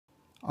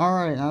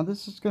Alright, now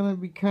this is going to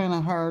be kind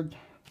of hard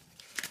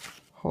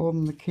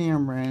holding the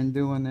camera and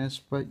doing this,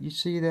 but you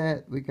see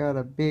that we got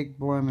a big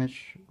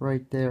blemish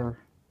right there.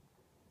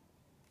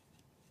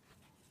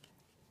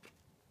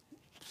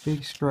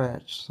 Big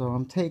scratch. So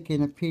I'm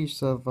taking a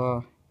piece of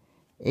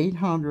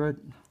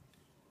 800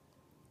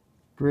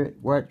 grit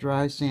wet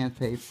dry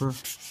sandpaper,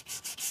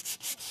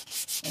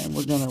 and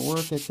we're going to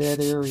work at that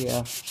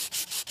area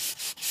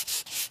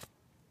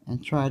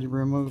and try to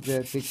remove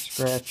that big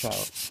scratch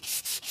out.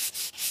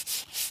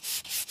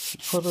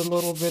 Put a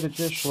little bit of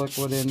dish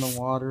liquid in the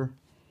water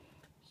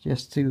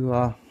just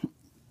to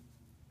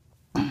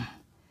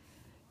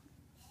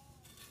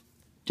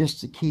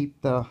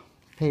keep the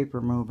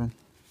paper moving.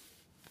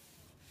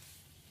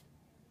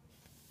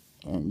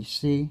 And you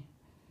see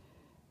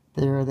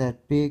there,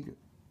 that big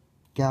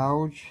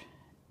gouge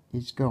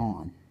is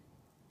gone.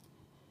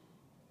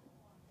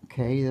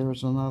 Okay,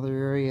 there's another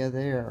area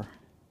there.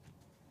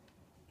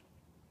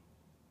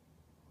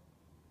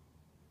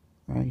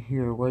 Right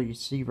here, where you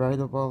see right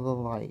above the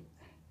light.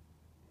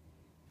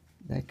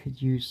 That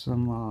could use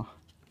some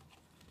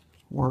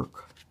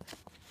work.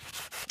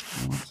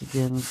 And once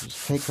again, we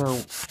just take our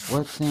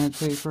wet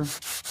sandpaper,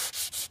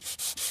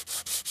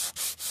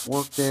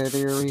 work that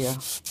area.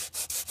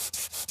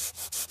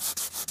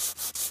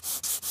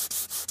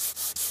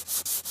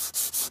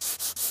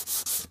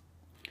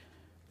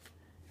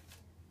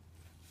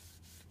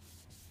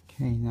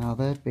 Okay, now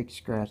that big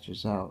scratch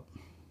is out.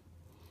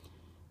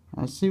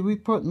 I see we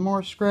put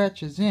more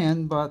scratches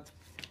in, but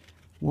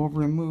we'll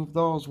remove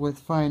those with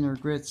finer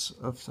grits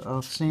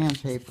of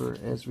sandpaper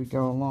as we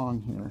go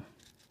along here.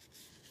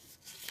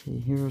 Okay,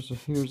 here's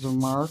a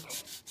mark.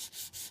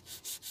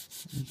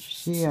 As you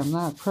see, I'm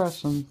not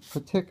pressing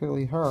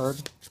particularly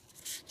hard.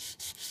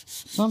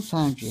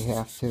 Sometimes you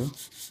have to.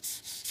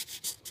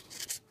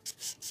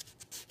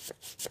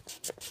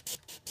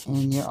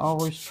 And you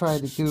always try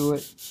to do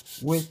it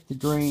with the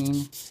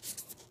grain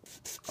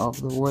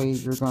of the way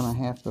you're going to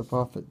have to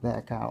buff it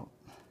back out.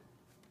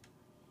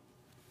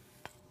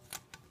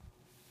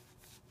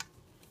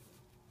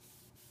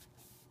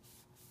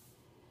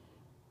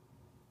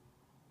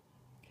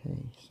 Okay,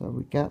 so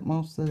we got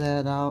most of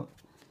that out.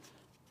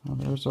 Now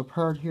there's a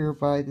part here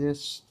by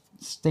this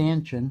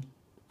stanchion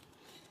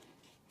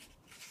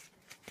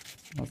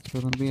that's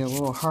going to be a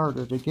little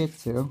harder to get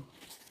to.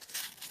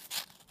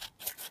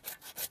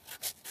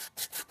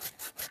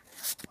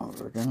 Oh,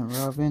 we're going to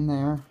rub in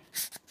there.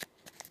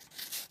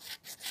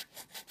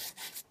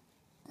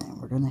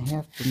 And we're going to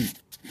have to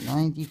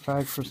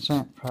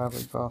 95%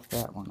 probably buff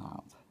that one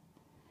out.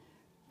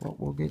 But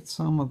we'll get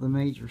some of the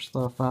major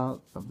stuff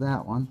out of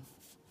that one.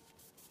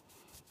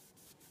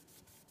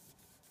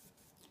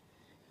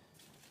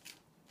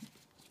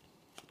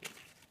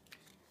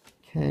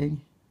 Okay,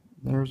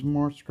 there's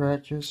more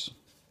scratches.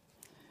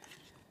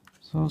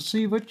 So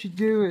see, what you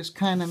do is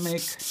kind of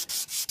make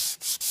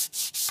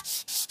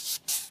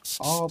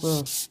all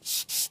the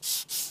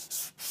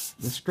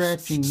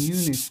scratching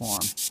uniform.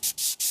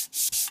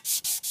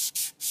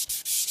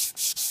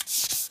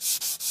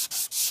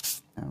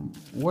 And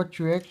what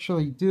you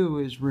actually do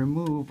is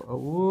remove a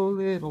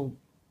little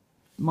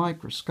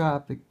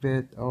microscopic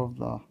bit of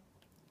the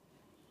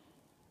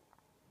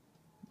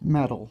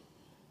metal.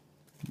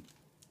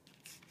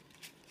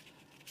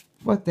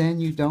 But then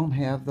you don't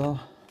have the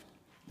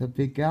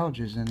big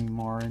gouges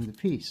anymore in the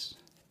piece.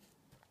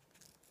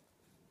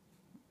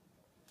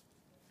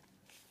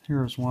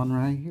 Here's one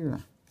right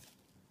here.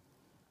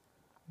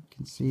 You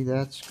can see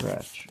that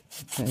scratch.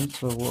 Okay,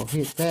 so we'll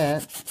hit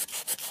that.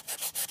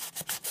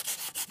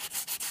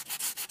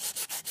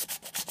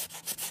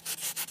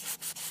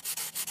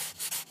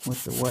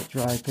 With the wet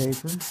dry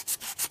paper.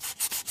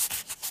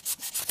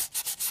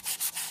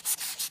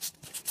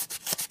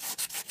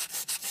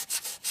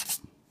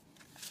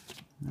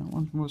 That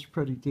one was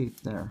pretty deep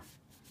there.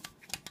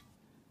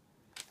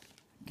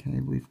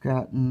 Okay, we've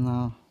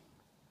gotten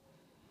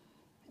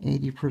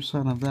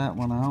 80% of that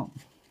one out.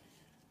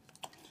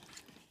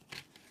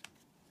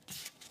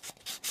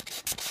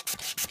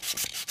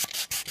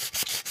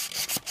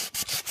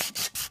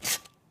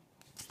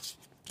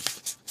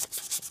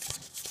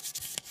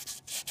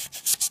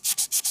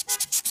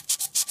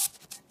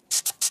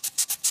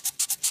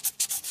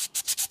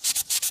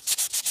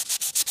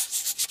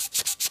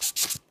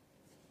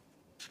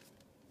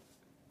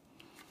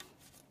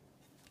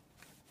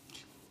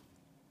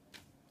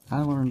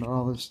 I learned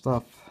all this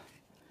stuff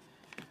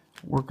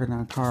working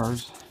on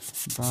cars,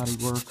 body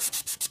work,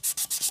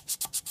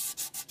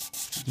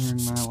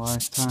 during my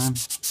lifetime.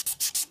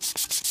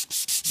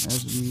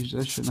 As a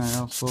musician, I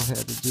also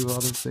had to do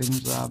other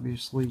things,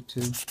 obviously,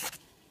 to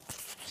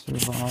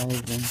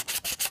survive and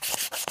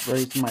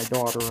raise my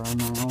daughter on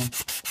my own.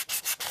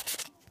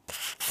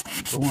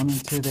 I'm going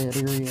into that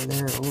area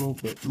there a little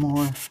bit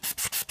more,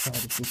 try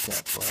to get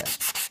that black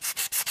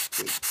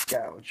big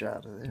gouge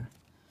out of there.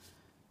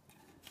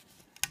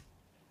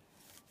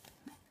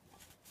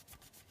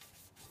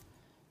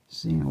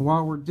 See,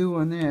 while we're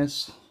doing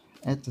this,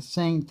 at the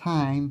same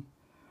time,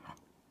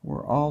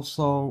 we're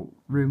also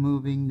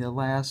removing the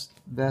last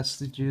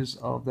vestiges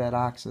of that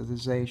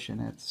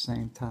oxidization at the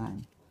same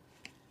time.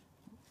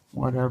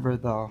 Whatever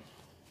the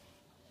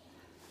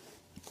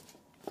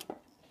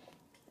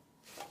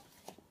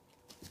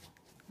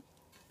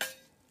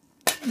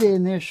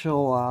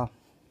initial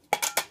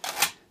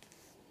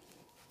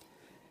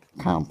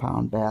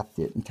compound bath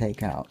didn't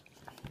take out.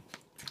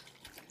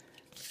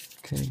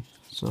 Okay,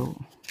 so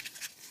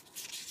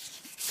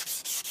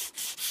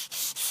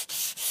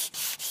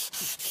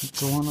keep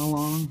going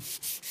along.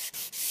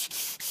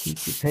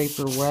 Keep your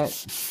paper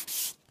wet.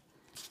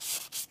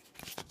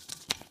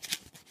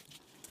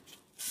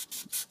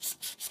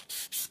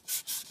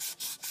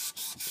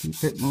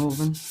 Keep it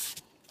moving.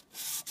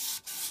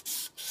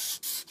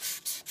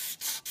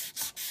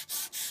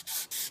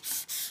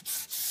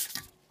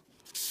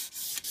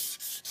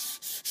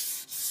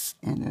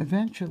 And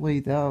eventually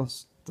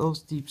those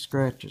deep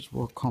scratches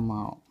will come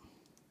out.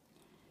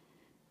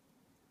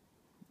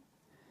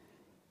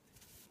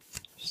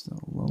 Just a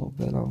little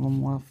bit of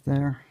them left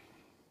there.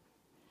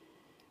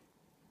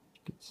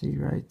 You can see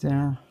right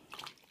there.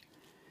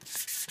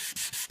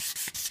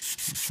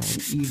 I'll try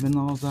to even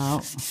those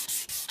out.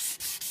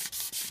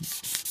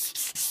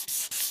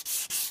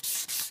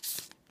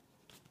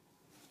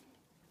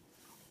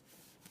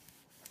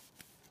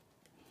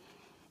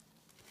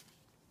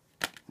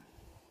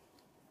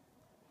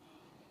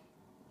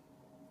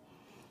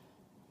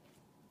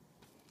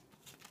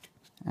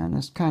 And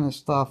this kind of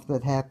stuff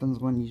that happens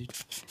when you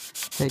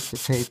take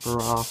the paper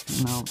off,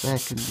 you know,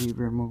 that can be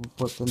removed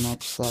with the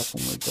next step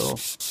when we go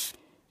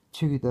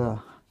to the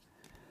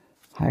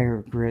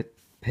higher grit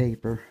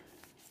paper.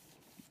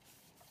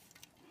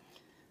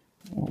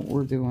 What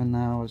we're doing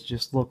now is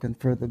just looking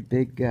for the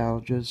big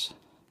gouges.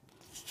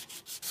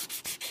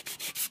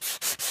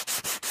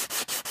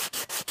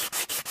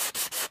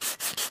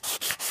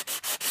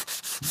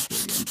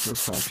 Big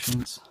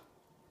imperfections.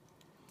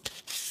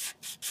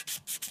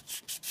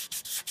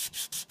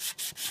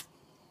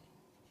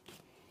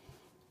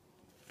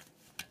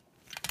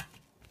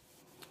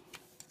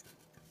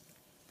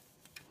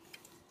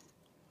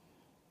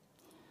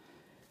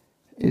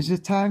 Is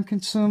it time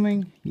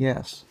consuming?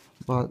 Yes,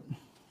 but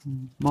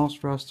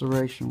most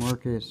restoration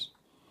work is.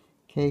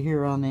 Okay,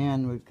 here on the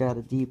end we've got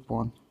a deep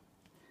one.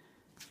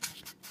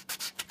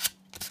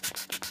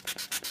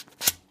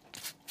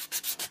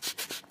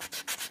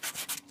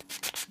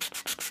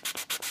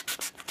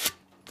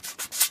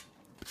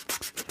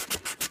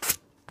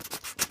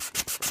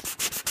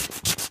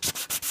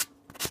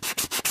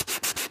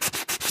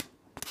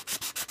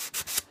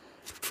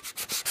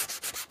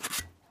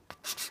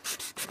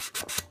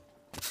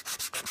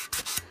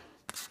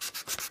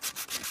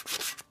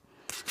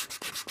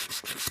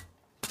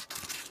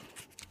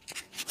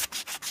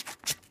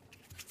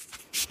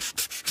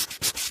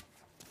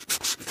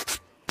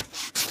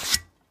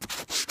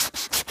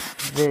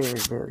 Very,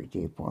 very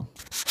deep one.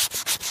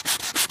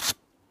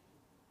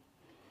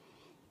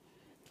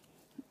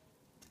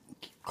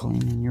 Keep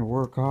cleaning your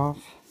work off.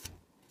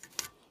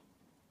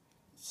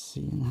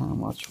 Seeing how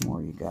much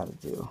more you got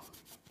to do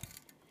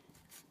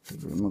to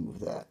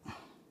remove that.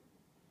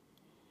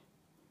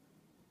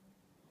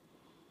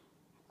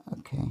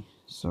 Okay,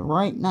 so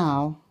right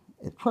now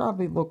it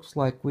probably looks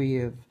like we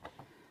have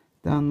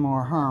done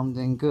more harm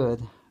than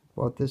good,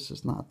 but this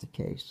is not the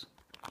case.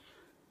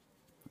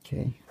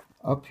 Okay,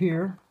 up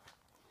here,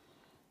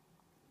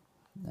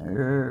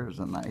 there's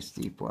a nice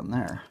deep one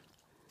there.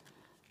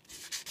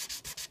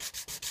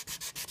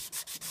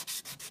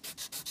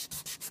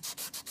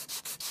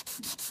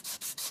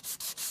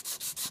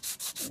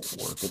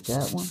 Work at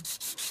that one.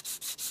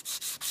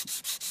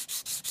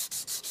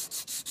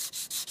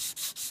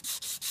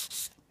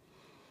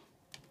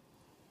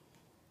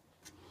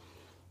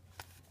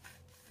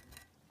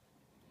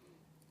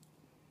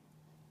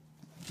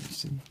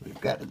 See,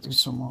 we've got to do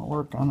some more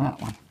work on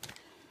that one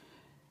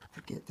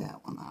to get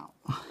that one out.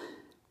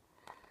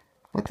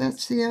 But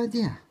that's the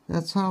idea.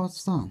 That's how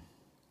it's done.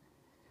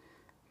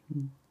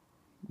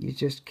 You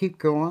just keep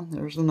going.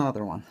 There's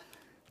another one.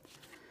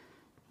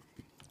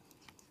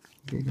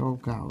 Big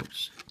old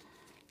gouge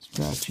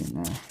scratch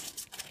in there.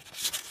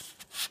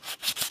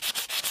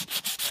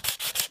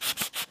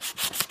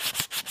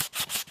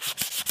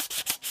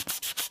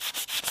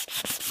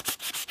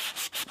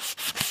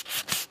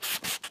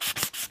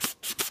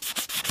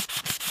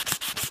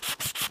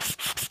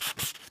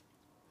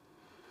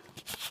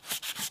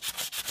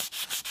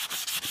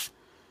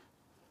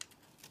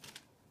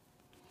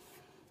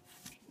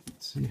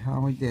 See how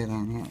we did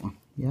on that one.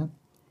 Yep,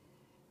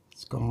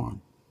 it's gone.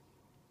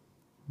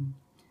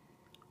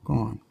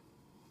 Gone.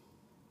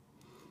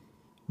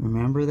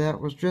 Remember, that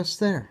was just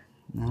there.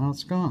 Now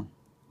it's gone.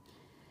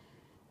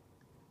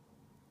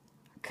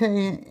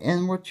 Okay,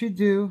 and what you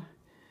do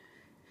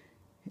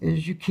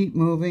is you keep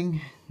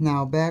moving.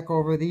 Now back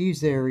over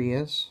these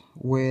areas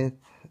with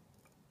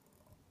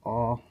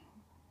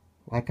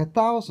like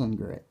 1,000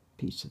 grit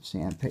piece of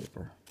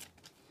sandpaper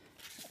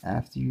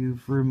after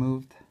you've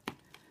removed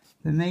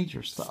the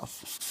major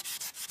stuff.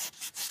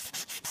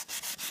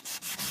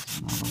 There's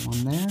another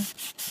one there.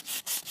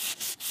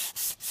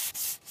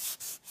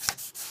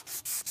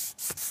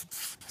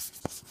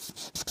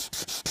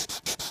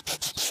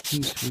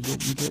 piece we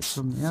didn't get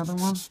from the other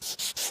one.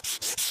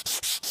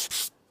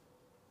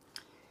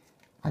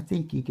 I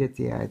think you get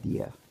the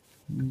idea.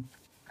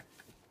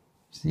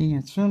 See,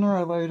 and sooner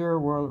or later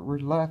we're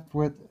left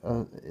with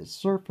a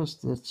surface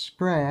that's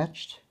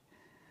scratched,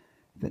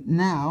 but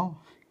now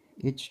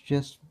it's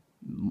just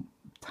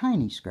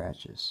tiny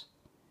scratches.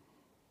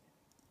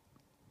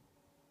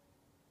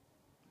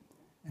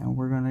 And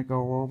we're going to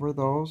go over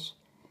those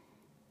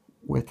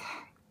with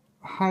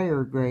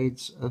higher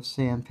grades of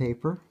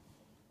sandpaper.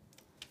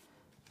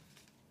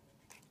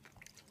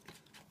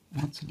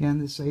 Once again,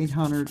 this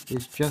 800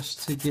 is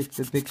just to get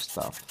the big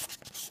stuff.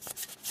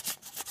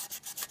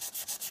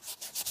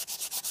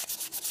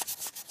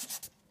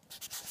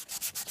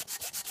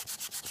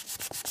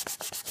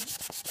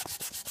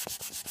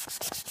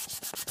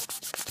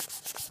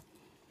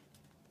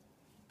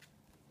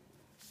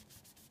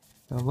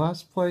 The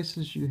less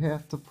places you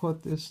have to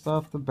put this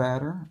stuff, the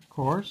better, of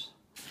course,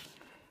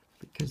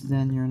 because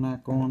then you're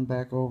not going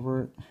back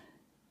over it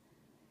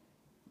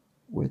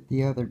with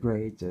the other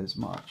grades as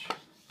much.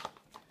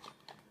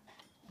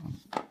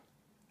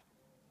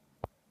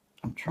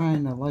 I'm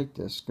trying to light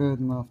this good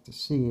enough to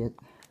see it.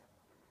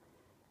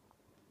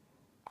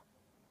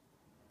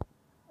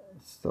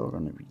 It's still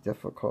going to be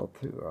difficult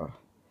to,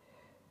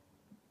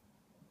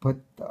 but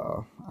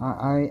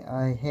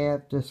I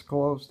have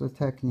disclosed the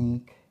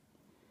technique,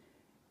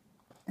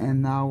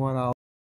 and now what I'll